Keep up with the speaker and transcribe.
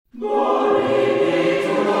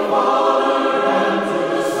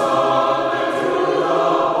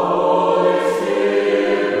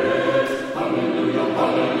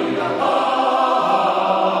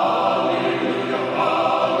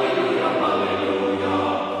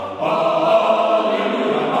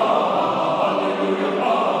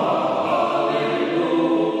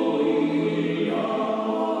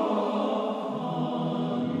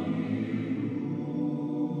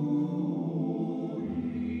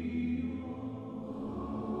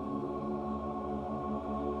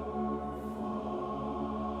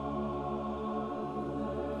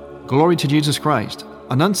Glory to Jesus Christ.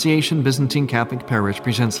 Annunciation Byzantine Catholic Parish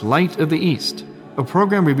presents Light of the East, a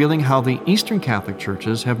program revealing how the Eastern Catholic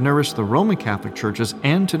churches have nourished the Roman Catholic churches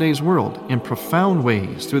and today's world in profound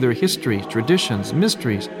ways through their histories, traditions,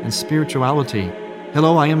 mysteries, and spirituality.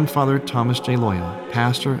 Hello, I am Father Thomas J. Loya,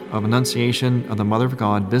 pastor of Annunciation of the Mother of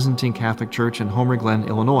God Byzantine Catholic Church in Homer Glen,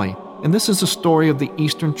 Illinois. And this is a story of the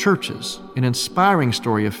Eastern churches, an inspiring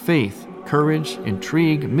story of faith, courage,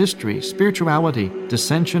 intrigue, mystery, spirituality,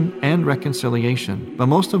 dissension, and reconciliation. But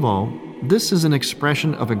most of all, this is an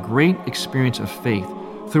expression of a great experience of faith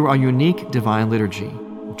through our unique divine liturgy.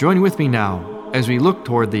 Join with me now as we look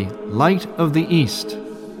toward the Light of the East.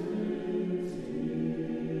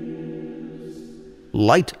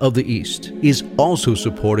 Light of the East is also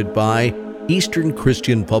supported by Eastern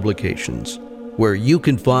Christian Publications, where you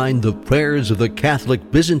can find the prayers of the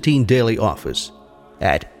Catholic Byzantine Daily Office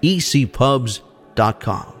at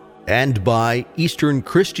ecpubs.com, and by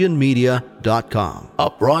easternchristianmedia.com, a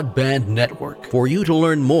broadband network for you to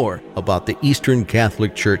learn more about the Eastern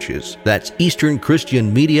Catholic Churches. That's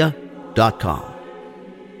easternchristianmedia.com.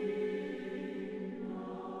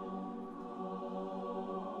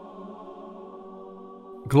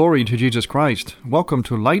 Glory to Jesus Christ. Welcome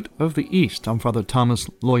to Light of the East. I'm Father Thomas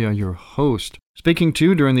Loya, your host. Speaking to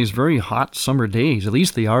you during these very hot summer days, at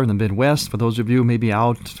least they are in the Midwest. For those of you maybe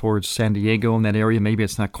out towards San Diego in that area, maybe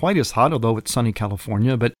it's not quite as hot, although it's sunny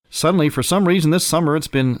California. But suddenly, for some reason, this summer, it's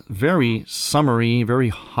been very summery, very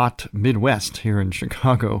hot Midwest here in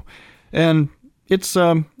Chicago. And it's,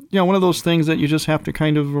 one of those things that you just have to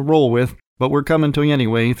kind of roll with. But we're coming to you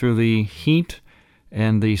anyway through the heat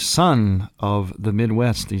and the sun of the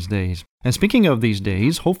Midwest these days. And speaking of these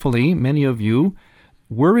days, hopefully many of you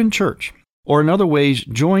were in church, or in other ways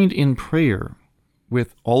joined in prayer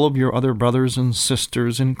with all of your other brothers and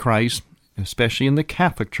sisters in Christ, especially in the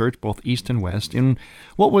Catholic Church, both East and West, in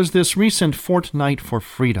what was this recent Fortnight for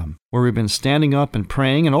Freedom, where we've been standing up and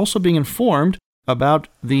praying and also being informed about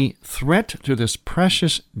the threat to this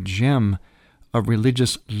precious gem of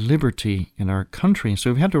religious liberty in our country. So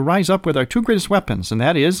we've had to rise up with our two greatest weapons, and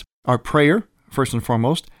that is our prayer, first and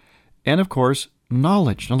foremost, and of course,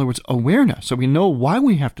 knowledge. In other words, awareness, so we know why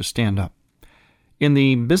we have to stand up. In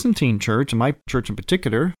the Byzantine Church, and my church in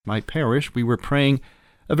particular, my parish, we were praying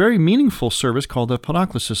a very meaningful service called the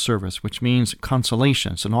Paraklesis service, which means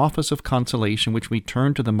consolation. It's an office of consolation, which we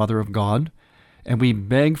turn to the Mother of God, and we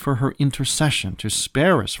beg for her intercession to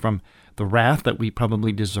spare us from the wrath that we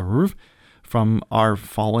probably deserve, from our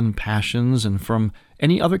fallen passions, and from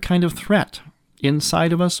any other kind of threat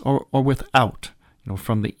inside of us or without,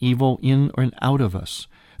 from the evil in or out of us,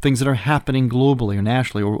 things that are happening globally or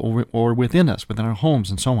nationally or within us, within our homes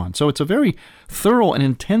and so on. So it's a very thorough and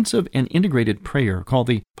intensive and integrated prayer called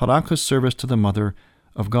the Paraklesis service to the Mother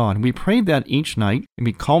of God. And we prayed that each night, and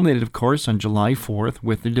we culminated, of course, on July 4th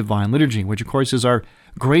with the Divine Liturgy, which, of course, is our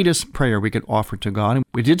greatest prayer we could offer to God. And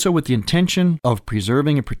we did so with the intention of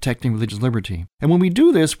preserving and protecting religious liberty. And when we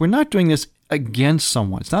do this, we're not doing this against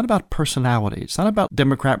someone. It's not about personality. It's not about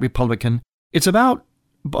Democrat, Republican. It's about,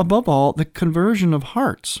 above all, the conversion of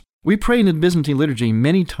hearts. We pray in the Byzantine liturgy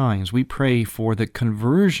many times. We pray for the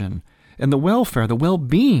conversion and the welfare, the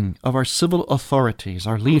well-being of our civil authorities,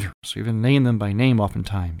 our leaders. We even name them by name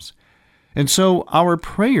oftentimes. And so our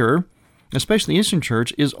prayer, especially the Eastern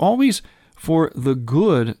Church, is always for the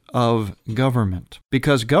good of government,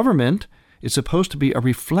 because government is supposed to be a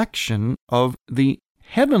reflection of the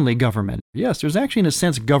heavenly government. Yes, there's actually, in a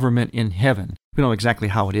sense, government in heaven. We don't know exactly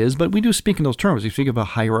how it is, but we do speak in those terms. We speak of a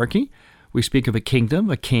hierarchy. We speak of a kingdom,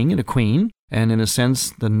 a king and a queen, and in a sense,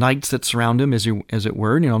 the knights that surround him, as it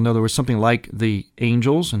were. In other words, something like the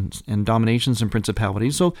angels and dominations and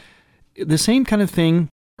principalities. So the same kind of thing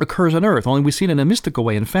occurs on earth, only we see it in a mystical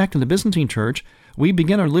way. In fact, in the Byzantine Church, we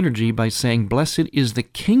begin our liturgy by saying, "Blessed is the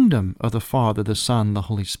kingdom of the Father, the Son, the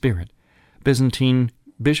Holy Spirit." Byzantine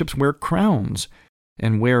bishops wear crowns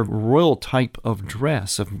and wear royal type of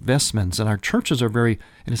dress, of vestments, and our churches are very,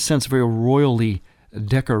 in a sense, very royally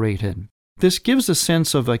decorated. This gives a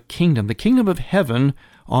sense of a kingdom, the kingdom of heaven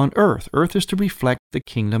on earth. Earth is to reflect the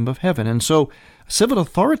kingdom of heaven. And so civil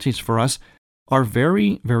authorities for us are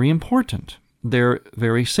very, very important. They're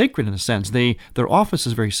very sacred in a sense. Their office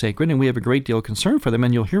is very sacred, and we have a great deal of concern for them.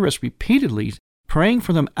 And you'll hear us repeatedly praying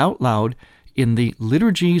for them out loud in the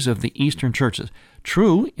liturgies of the Eastern churches.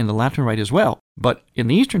 True in the Latin Rite as well, but in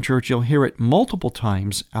the Eastern Church, you'll hear it multiple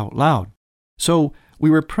times out loud. So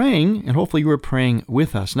we were praying, and hopefully you were praying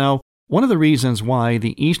with us. Now, one of the reasons why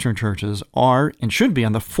the Eastern churches are and should be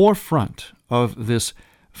on the forefront of this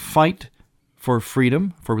fight for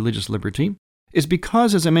freedom, for religious liberty, is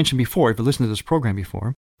because, as I mentioned before, if you listened to this program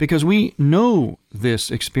before, because we know this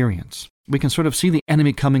experience. We can sort of see the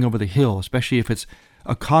enemy coming over the hill, especially if it's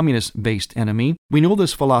a communist-based enemy. We know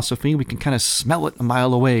this philosophy. We can kind of smell it a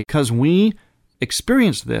mile away because we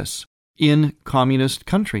experienced this in communist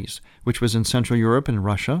countries, which was in Central Europe and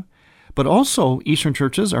Russia. But also, Eastern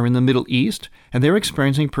churches are in the Middle East, and they're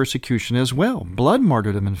experiencing persecution as well, blood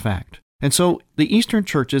martyrdom, in fact. And so the Eastern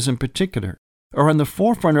churches in particular are on the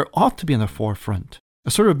forefront, or ought to be on the forefront,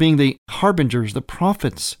 sort of being the harbingers, the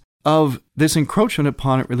prophets of this encroachment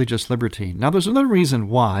upon religious liberty. Now, there's another reason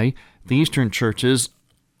why the Eastern churches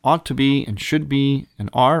ought to be and should be and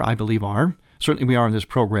are, I believe are, certainly we are in this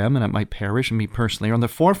program, and at my parish and me personally, are on the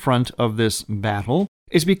forefront of this battle,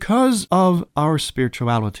 is because of our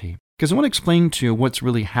spirituality. Because I want to explain to you what's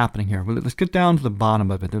really happening here. Let's get down to the bottom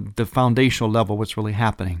of it, the foundational level, what's really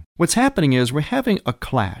happening. What's happening is we're having a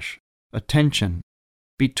clash, a tension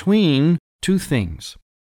between two things,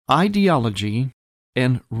 ideology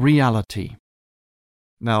and reality.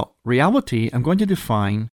 Now, reality I'm going to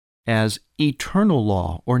define as eternal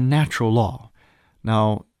law or natural law.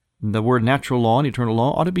 Now, the word natural law and eternal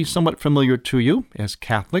law ought to be somewhat familiar to you as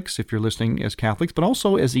Catholics, if you're listening as Catholics, but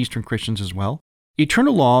also as Eastern Christians as well.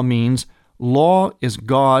 Eternal law means law as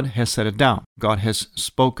God has set it down. God has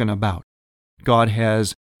spoken about. God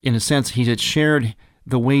has, in a sense, He has shared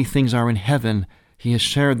the way things are in heaven. He has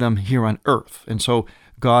shared them here on earth. And so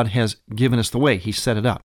God has given us the way. He set it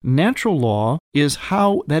up. Natural law is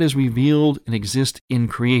how that is revealed and exists in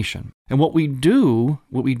creation. And what we do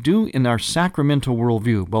in our sacramental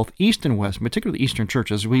worldview, both East and West, particularly Eastern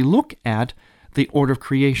churches, we look at the order of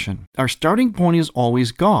creation. Our starting point is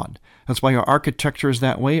always God. That's why our architecture is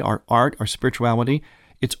that way, our art, our spirituality.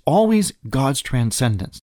 It's always God's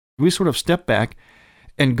transcendence. We sort of step back,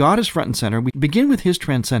 and God is front and center. We begin with His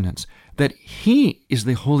transcendence, that He is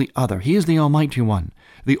the Holy Other. He is the Almighty One,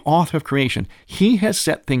 the author of creation. He has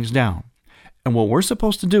set things down. And what we're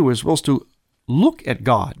supposed to do is we're supposed to look at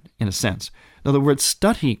God, in a sense. In other words,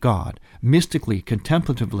 study God mystically,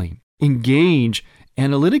 contemplatively, engage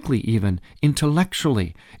analytically even,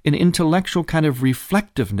 intellectually, an intellectual kind of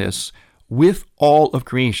reflectiveness with all of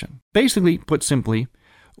creation. Basically, put simply,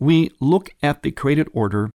 we look at the created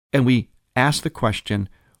order and we ask the question,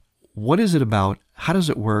 what is it about? How does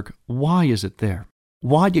it work? Why is it there?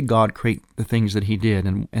 Why did God create the things that He did,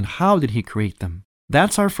 and how did He create them?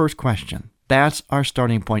 That's our first question. That's our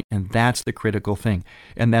starting point, and that's the critical thing.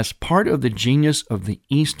 And that's part of the genius of the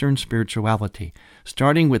Eastern spirituality,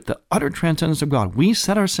 starting with the utter transcendence of God. We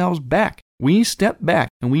set ourselves back. We step back,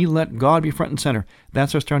 and we let God be front and center.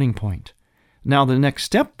 That's our starting point. Now, the next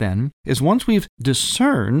step, then, is once we've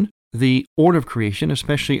discerned the order of creation,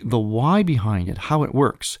 especially the why behind it, how it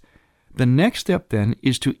works, the next step, then,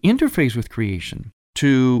 is to interface with creation,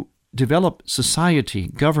 to develop society,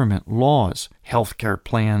 government, laws, healthcare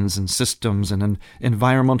plans and systems and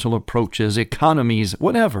environmental approaches, economies,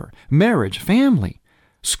 whatever, marriage, family,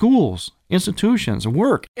 schools, institutions,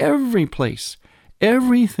 work, every place.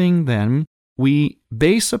 Everything then we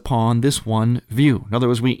base upon this one view. In other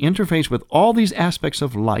words, we interface with all these aspects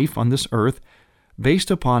of life on this earth based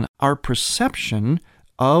upon our perception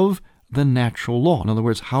of the natural law. In other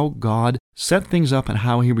words, how God set things up and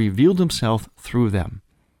how He revealed Himself through them.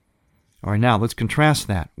 All right, now let's contrast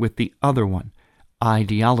that with the other one,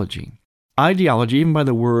 ideology. Ideology, even by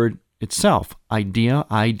the word itself, idea,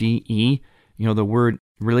 I-D-E, the word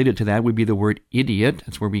related to that would be the word idiot.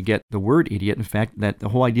 That's where we get the word idiot. In fact, that the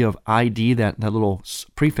whole idea of ID, that little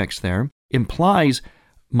prefix there, implies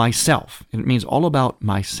myself. It means all about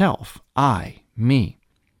myself, I, me.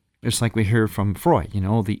 It's like we hear from Freud,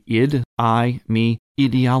 the id, I, me,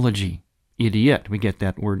 ideology, idiot. We get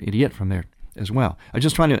that word idiot from there as well. I'm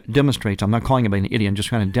just trying to demonstrate, I'm not calling anybody an idiot, I'm just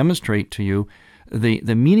trying to demonstrate to you the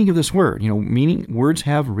meaning of this word. Words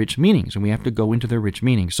have rich meanings, and we have to go into their rich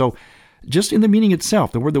meanings. So just in the meaning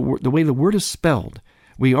itself, the way the word is spelled,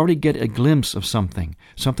 we already get a glimpse of something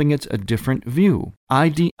that's a different view.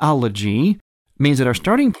 Ideology means that our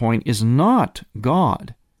starting point is not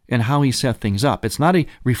God and how He set things up. It's not a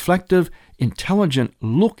reflective, intelligent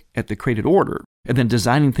look at the created order and then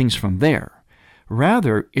designing things from there.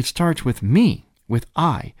 Rather, it starts with me, with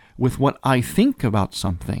I, with what I think about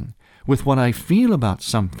something, with what I feel about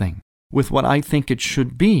something, with what I think it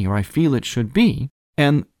should be or I feel it should be.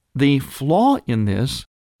 And the flaw in this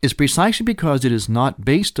is precisely because it is not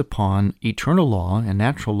based upon eternal law and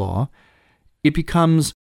natural law, it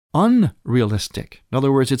becomes unrealistic. In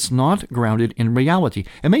other words, it's not grounded in reality.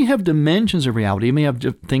 It may have dimensions of reality. It may have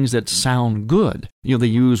things that sound good. They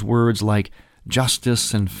use words like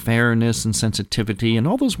justice and fairness and sensitivity, and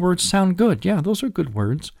all those words sound good. Yeah, those are good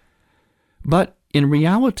words. But in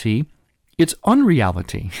reality, it's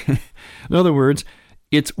unreality. In other words,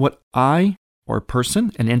 it's what I, or a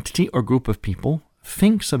person, an entity, or group of people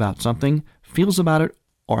thinks about something, feels about it,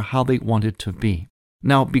 or how they want it to be.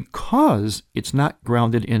 Now, because it's not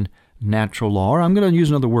grounded in natural law, or I'm going to use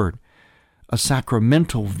another word, a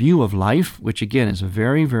sacramental view of life, which again is a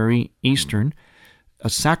very, very Eastern, a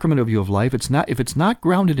sacramental view of life. If it's not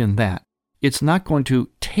grounded in that, it's not going to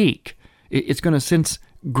take. It's going to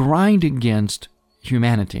grind against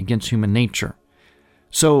humanity, against human nature.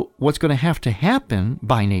 So what's going to have to happen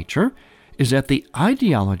by nature is that the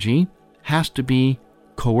ideology has to be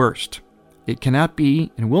coerced. It cannot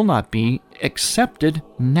be and will not be accepted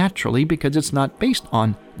naturally because it's not based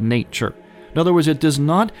on nature. In other words, it does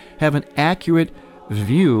not have an accurate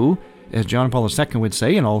view, as John Paul II would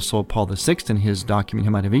say, and also Paul VI in his document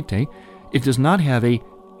Humanae Vitae. It does not have an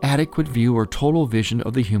adequate view or total vision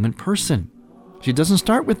of the human person. It doesn't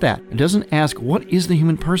start with that. It doesn't ask, what is the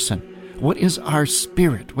human person? What is our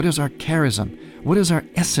spirit? What is our charism? What is our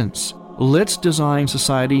essence? Let's design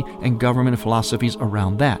society and government and philosophies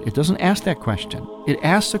around that. It doesn't ask that question. It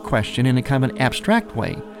asks a question in a kind of an abstract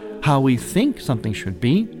way, how we think something should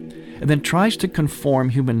be, and then tries to conform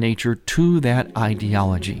human nature to that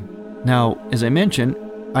ideology. Now, as I mentioned,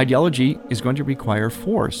 ideology is going to require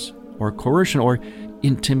force or coercion or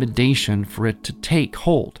intimidation for it to take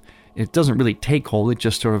hold. It doesn't really take hold, it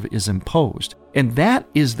just sort of is imposed. And that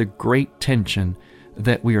is the great tension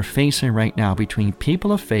that we are facing right now between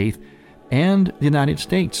people of faith and the United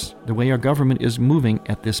States, the way our government is moving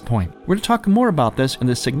at this point. We're going to talk more about this and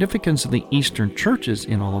the significance of the Eastern churches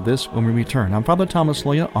in all of this when we return. I'm Father Thomas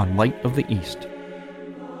Loya on Light of the East.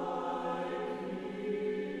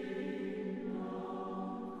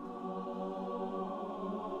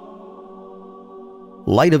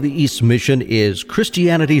 Light of the East's mission is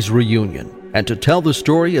Christianity's reunion, and to tell the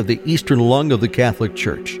story of the Eastern lung of the Catholic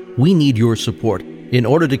Church, we need your support in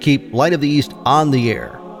order to keep Light of the East on the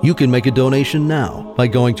air. You can make a donation now by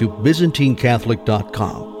going to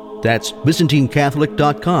ByzantineCatholic.com. That's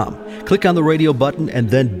ByzantineCatholic.com. Click on the radio button and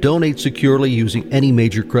then donate securely using any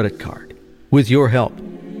major credit card. With your help,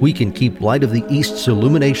 we can keep Light of the East's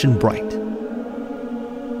illumination bright.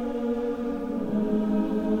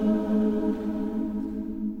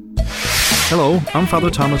 Hello, I'm Father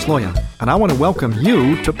Thomas Loya, and I want to welcome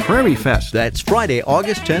you to Prairie Fest. That's Friday,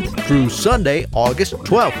 August 10th through Sunday, August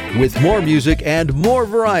 12th, with more music and more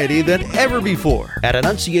variety than ever before at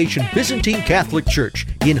Annunciation Byzantine Catholic Church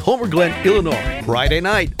in Homer Glen, Illinois. Friday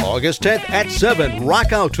night, August 10th at 7,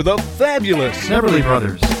 rock out to the fabulous Everly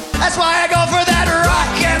Brothers. That's why I go for that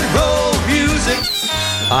rock and roll music.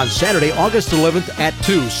 On Saturday, August 11th at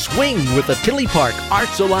 2, swing with the Tinley Park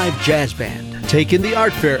Arts Alive Jazz Band. Take in the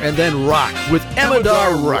art fair and then rock with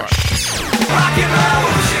Amadar Rush. Rock and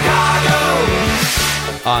roll Chicago.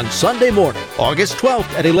 On Sunday morning, August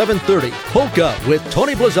 12th at 11:30, Polka with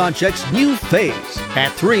Tony Blazonczyk's New Phase.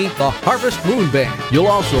 At 3, the Harvest Moon Band. You'll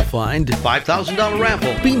also find $5,000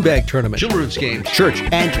 raffle, beanbag tournament, children's games, church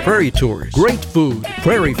and prairie tours, great food,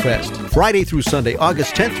 Prairie Fest, Friday through Sunday,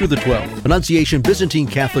 August 10th through the 12th. Annunciation Byzantine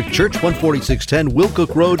Catholic Church, 14610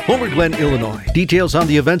 Wilcook Road, Homer Glen, Illinois. Details on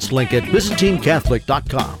the events link at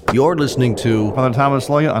ByzantineCatholic.com. You're listening to Father Thomas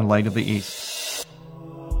Loya on Light of the East.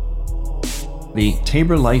 The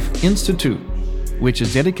Tabor Life Institute, which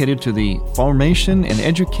is dedicated to the formation and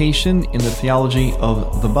education in the theology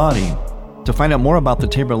of the body. To find out more about the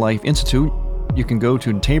Tabor Life Institute, you can go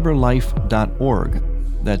to taborlife.org.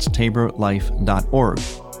 That's taborlife.org.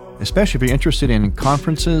 Especially if you're interested in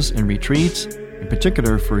conferences and retreats, in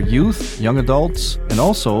particular for youth, young adults, and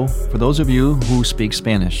also for those of you who speak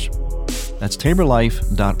Spanish. That's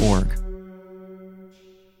taborlife.org.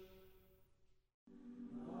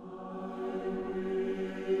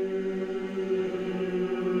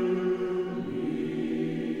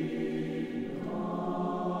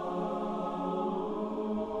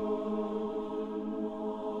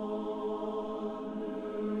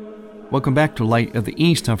 Welcome back to Light of the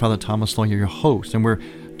East. I'm Father Thomas Loya, your host, and we're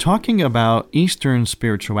talking about Eastern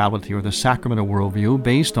spirituality or the sacramental worldview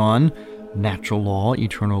based on natural law,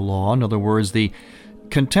 eternal law. In other words, the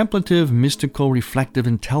contemplative, mystical, reflective,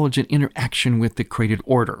 intelligent interaction with the created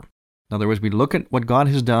order. In other words, we look at what God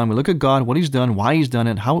has done, we look at God, what He's done, why He's done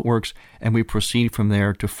it, how it works, and we proceed from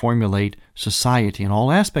there to formulate society and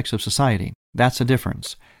all aspects of society. That's the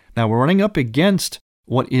difference. Now, we're running up against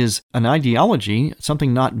what is an ideology,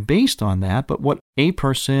 something not based on that, but what a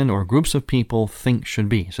person or groups of people think should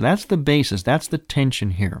be. So that's the basis, that's the tension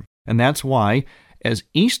here. And that's why, as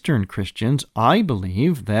Eastern Christians, I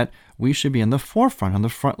believe that we should be in the forefront, on the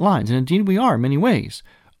front lines, and indeed we are in many ways,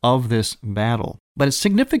 of this battle. But it's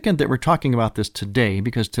significant that we're talking about this today,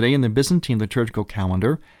 because today in the Byzantine liturgical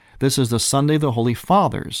calendar, this is the Sunday of the Holy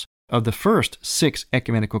Fathers of the first 6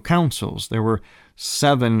 ecumenical councils. There were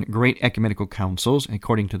 7 great ecumenical councils,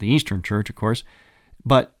 according to the Eastern Church, of course,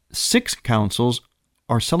 but 6 councils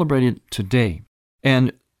are celebrated today.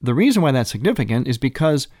 And the reason why that's significant is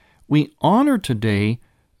because we honor today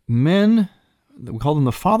men, we call them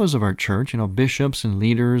the fathers of our church, bishops and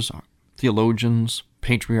leaders, theologians,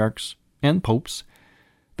 patriarchs, and popes,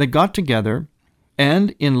 that got together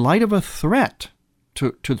and in light of a threat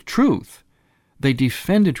to the truth, they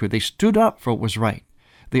defended truth. They stood up for what was right.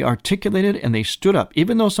 They articulated and they stood up,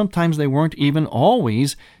 even though sometimes they weren't even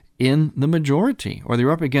always in the majority, or they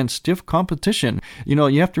were up against stiff competition. You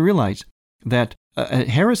have to realize that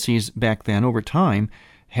heresies back then, over time,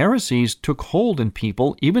 heresies took hold in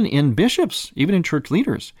people, even in bishops, even in church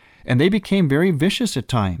leaders, and they became very vicious at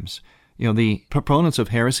times. The proponents of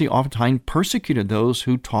heresy oftentimes persecuted those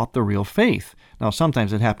who taught the real faith. Now,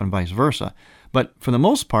 sometimes it happened vice versa, but for the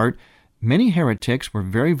most part, many heretics were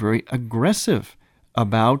very, very aggressive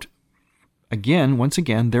about, once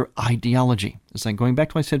again, their ideology. It's like going back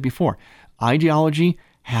to what I said before. Ideology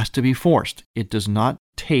has to be forced. It does not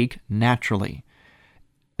take naturally.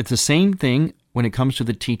 It's the same thing when it comes to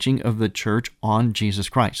the teaching of the church on Jesus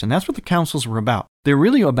Christ. And that's what the councils were about. They're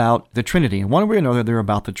really about the Trinity. In one way or another, they're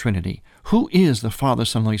about the Trinity. Who is the Father,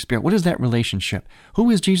 Son, and Holy Spirit? What is that relationship? Who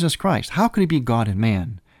is Jesus Christ? How could he be God and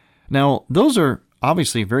man? Now, those are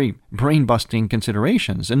obviously very brain-busting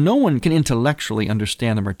considerations, and no one can intellectually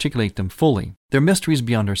understand them, articulate them fully. They're mysteries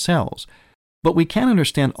beyond ourselves. But we can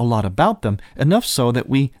understand a lot about them, enough so that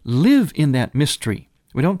we live in that mystery.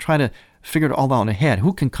 We don't try to figure it all out in a head.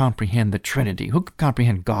 Who can comprehend the Trinity? Who can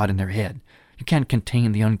comprehend God in their head? You can't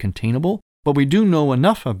contain the uncontainable. But we do know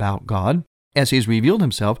enough about God, as he's revealed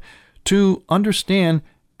himself, to understand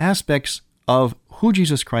aspects of who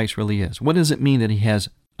Jesus Christ really is. What does it mean that he has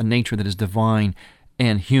a nature that is divine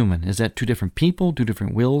and human? Is that 2 different people, 2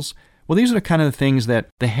 different wills? Well, these are the kind of things that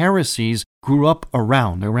the heresies grew up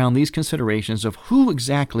around these considerations of who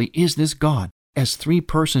exactly is this God, as 3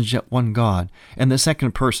 persons yet one God, and the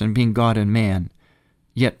second person being God and man,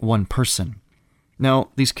 yet one person. Now,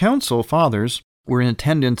 these council fathers were in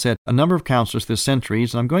attendance at a number of councils through the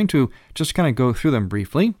centuries, and I'm going to just kind of go through them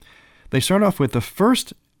briefly. They start off with the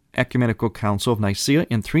First Ecumenical Council of Nicaea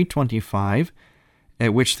in 325,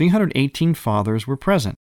 at which 318 fathers were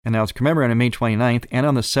present. And now it's commemorated on May 29th and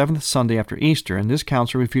on the 7th Sunday after Easter, and this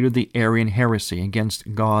council refuted the Arian heresy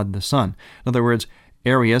against God the Son. In other words,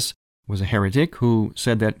 Arius was a heretic who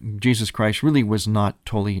said that Jesus Christ really was not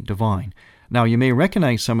totally divine. Now, you may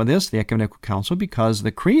recognize some of this, the Ecumenical Council, because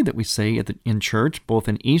the creed that we say in church, both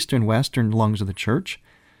in Eastern and Western lungs of the church,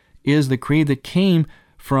 is the creed that came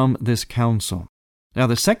from this council. Now,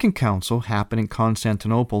 the Second Council happened in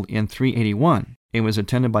Constantinople in 381. It was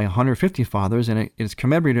attended by 150 fathers, and it is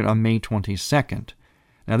commemorated on May 22nd.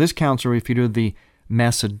 Now, this council refuted the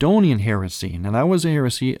Macedonian heresy. Now, that was a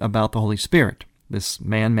heresy about the Holy Spirit. This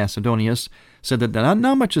man, Macedonius, said that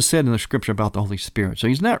not much is said in the Scripture about the Holy Spirit, so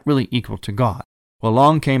he's not really equal to God. Well,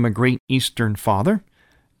 along came a great Eastern father,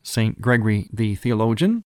 St. Gregory the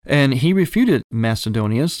theologian, and he refuted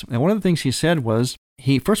Macedonius. And one of the things he said was,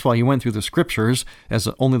 first of all, he went through the Scriptures, as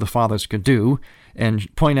only the fathers could do,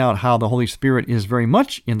 and point out how the Holy Spirit is very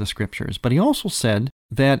much in the Scriptures. But he also said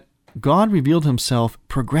that God revealed himself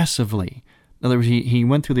progressively. In other words, he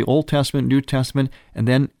went through the Old Testament, New Testament, and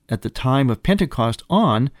then at the time of Pentecost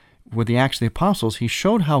on, with the Acts of the Apostles, he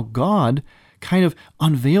showed how God kind of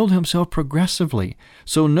unveiled himself progressively.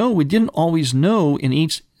 So no, we didn't always know in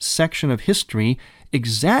each section of history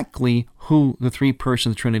exactly who the 3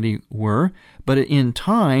 persons of the Trinity were, but in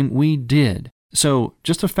time we did. So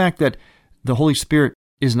just the fact that the Holy Spirit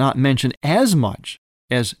is not mentioned as much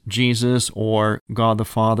as Jesus or God the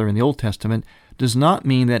Father in the Old Testament does not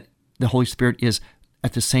mean that the Holy Spirit is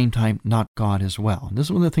at the same time not God as well. And this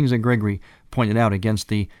is one of the things that Gregory pointed out against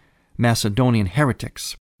the Macedonian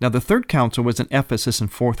heretics. Now, the Third Council was in Ephesus in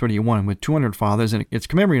 431 with 200 fathers, and it's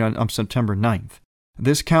commemorated on September 9th.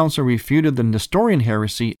 This council refuted the Nestorian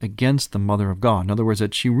heresy against the Mother of God. In other words,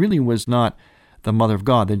 that she really was not the Mother of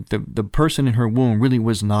God. The person in her womb really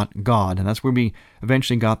was not God. And that's where we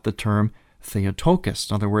eventually got the term Theotokos.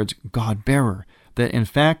 In other words, God-bearer. That in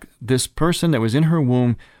fact, this person that was in her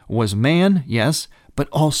womb was man, yes, but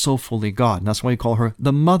also fully God. And that's why we call her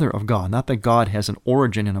the Mother of God. Not that God has an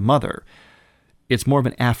origin in a mother. It's more of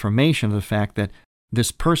an affirmation of the fact that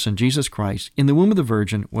this person, Jesus Christ, in the womb of the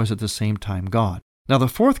Virgin, was at the same time God. Now, the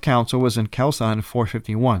Fourth Council was in Chalcedon in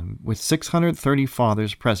 451, with 630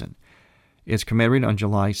 fathers present. It's commemorated on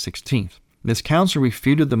July 16th. This council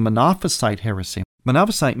refuted the Monophysite heresy.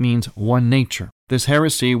 Monophysite means one nature. This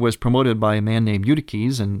heresy was promoted by a man named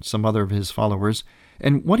Eutyches and some other of his followers.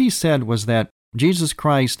 And what he said was that Jesus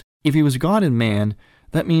Christ, if he was God and man,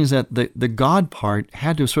 that means that the God part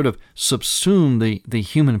had to sort of subsume the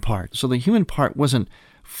human part. So the human part wasn't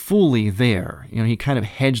fully there. He kind of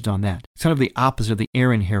hedged on that. It's kind of the opposite of the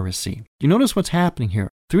Arian heresy. You notice what's happening here?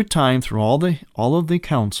 Through time, through all of the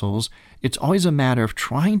councils, it's always a matter of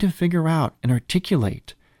trying to figure out and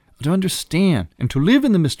articulate, to understand, and to live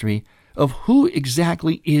in the mystery of who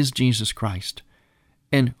exactly is Jesus Christ,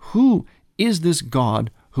 and who is this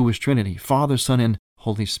God who is Trinity, Father, Son, and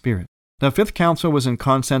Holy Spirit. The Fifth Council was in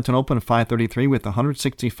Constantinople in 533 with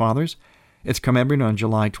 160 fathers. It's commemorated on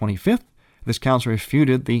July 25th. This council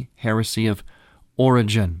refuted the heresy of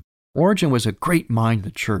Origen. Origen was a great mind of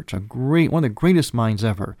the church, one of the greatest minds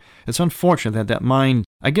ever. It's unfortunate that mind,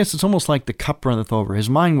 I guess it's almost like the cup runneth over. His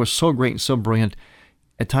mind was so great and so brilliant,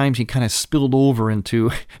 at times he kind of spilled over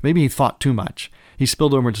into, maybe he thought too much. He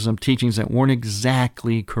spilled over into some teachings that weren't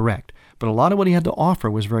exactly correct. But a lot of what he had to offer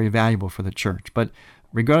was very valuable for the church. But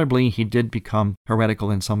regrettably, he did become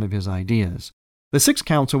heretical in some of his ideas. The Sixth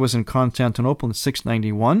Council was in Constantinople in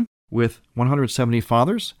 691 with 170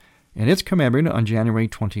 fathers, and it's commemorated on January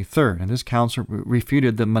 23rd. And this council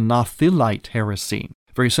refuted the Monophylite heresy,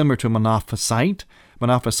 very similar to Monophysite.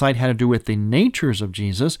 Monophysite had to do with the natures of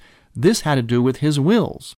Jesus. This had to do with his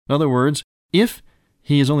wills. In other words, if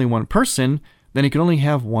he is only one person, then he can only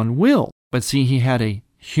have one will. But see, he had a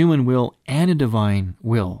human will and a divine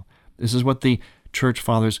will. This is what the church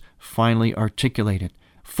fathers finally articulated.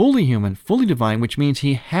 Fully human, fully divine, which means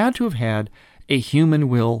he had to have had a human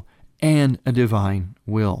will and a divine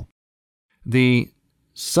will. The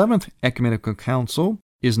Seventh Ecumenical Council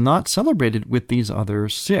is not celebrated with these other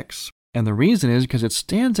six. And the reason is because it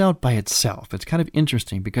stands out by itself. It's kind of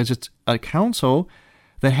interesting because it's a council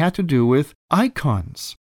that had to do with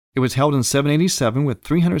icons. It was held in 787 with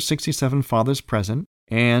 367 fathers present.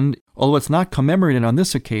 And although it's not commemorated on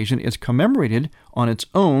this occasion, it's commemorated on its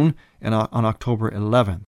own on October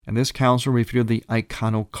 11th. And this council refuted the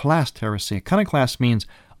iconoclast heresy. Iconoclast means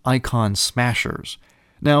icon smashers.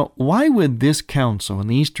 Now, why would this council in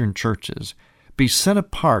the Eastern churches be set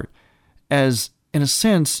apart as, in a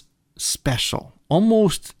sense, special?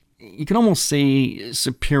 You can almost say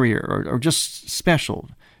superior or just special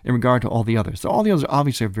in regard to all the others. All the others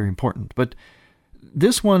obviously are very important, but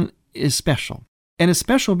this one is special. And it's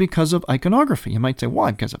special because of iconography. You might say,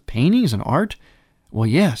 why? Because of paintings and art? Well,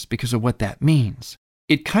 yes, because of what that means.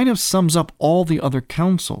 It kind of sums up all the other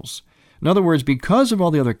councils. In other words, because of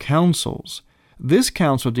all the other councils, this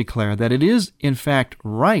council declared that it is, in fact,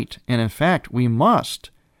 right, and in fact, we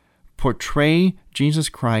must portray Jesus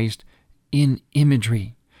Christ in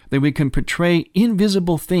imagery. That we can portray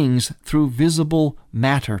invisible things through visible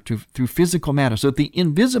matter, through physical matter, so that the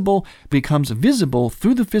invisible becomes visible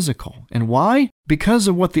through the physical. And why? Because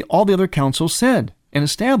of what all the other councils said and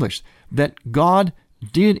established, that God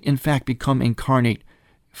did, in fact, become incarnate,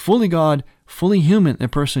 fully God, fully human in the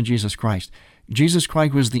person of Jesus Christ. Jesus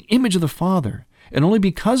Christ was the image of the Father. And only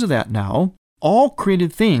because of that now, all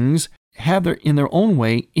created things have in their own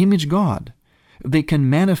way, image God. They can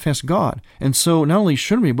manifest God. And so not only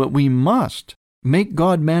should we, but we must make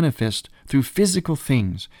God manifest through physical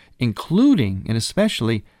things, including and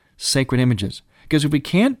especially sacred images. Because if we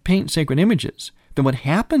can't paint sacred images, then what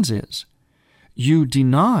happens is you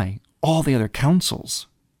deny all the other councils.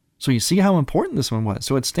 So you see how important this one was.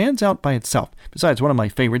 So it stands out by itself. Besides, one of my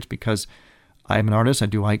favorites because I'm an artist. I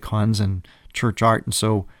do icons and church art, and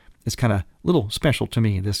so it's kind of a little special to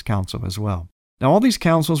me, this council as well. Now, all these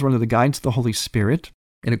councils were under the guidance of the Holy Spirit,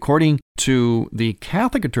 and according to the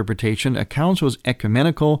Catholic interpretation, a council is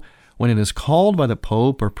ecumenical when it is called by the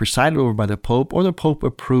Pope or presided over by the Pope or the Pope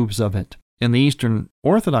approves of it. In the Eastern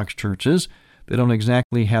Orthodox churches, they don't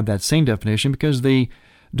exactly have that same definition because they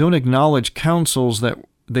don't acknowledge councils that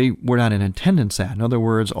they were not in attendance at. In other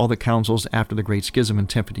words, all the councils after the Great Schism in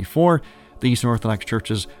 1054, the Eastern Orthodox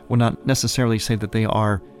churches will not necessarily say that they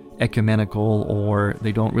are ecumenical, or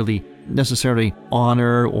they don't really necessarily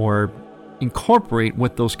honor or incorporate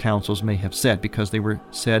what those councils may have said because they were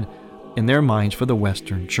said in their minds for the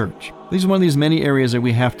Western Church. This is one of these many areas that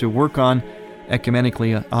we have to work on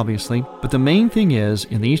ecumenically, obviously. But the main thing is,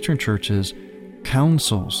 in the Eastern churches,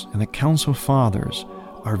 councils and the council fathers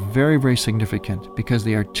are very, very significant because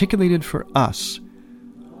they articulated for us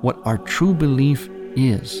what our true belief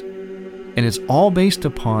is. And it's all based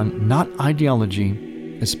upon not ideology,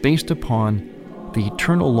 it's based upon the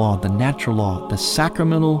eternal law, the natural law, the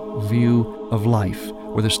sacramental view of life,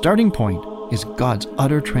 where the starting point is God's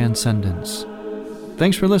utter transcendence.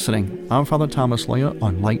 Thanks for listening. I'm Father Thomas Loya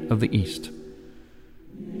on Light of the East.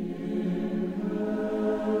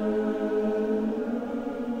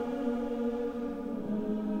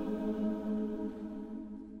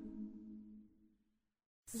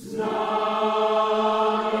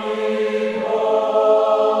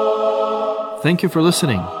 Thank you for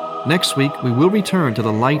listening. Next week, we will return to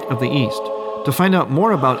the Light of the East. To find out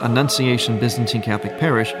more about Annunciation Byzantine Catholic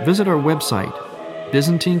Parish, visit our website,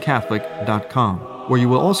 ByzantineCatholic.com, where you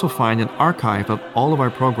will also find an archive of all of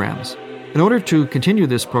our programs. In order to continue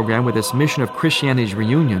this program with its mission of Christianity's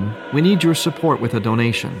reunion, we need your support with a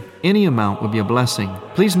donation. Any amount would be a blessing.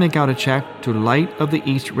 Please make out a check to Light of the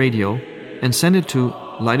East Radio and send it to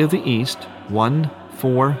Light of the East,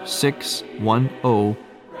 14610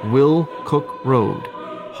 Will Cook Road,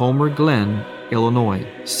 Homer Glen, Illinois,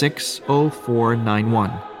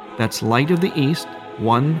 60491. That's Light of the East,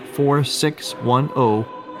 14610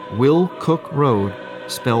 Will Cook Road,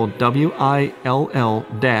 spelled WILL-COOK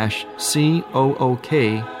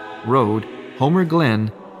Road, Homer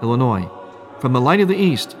Glen, Illinois. From the Light of the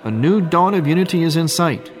East, a new dawn of unity is in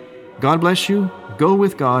sight. God bless you, go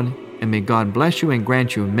with God, and may God bless you and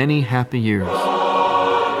grant you many happy years.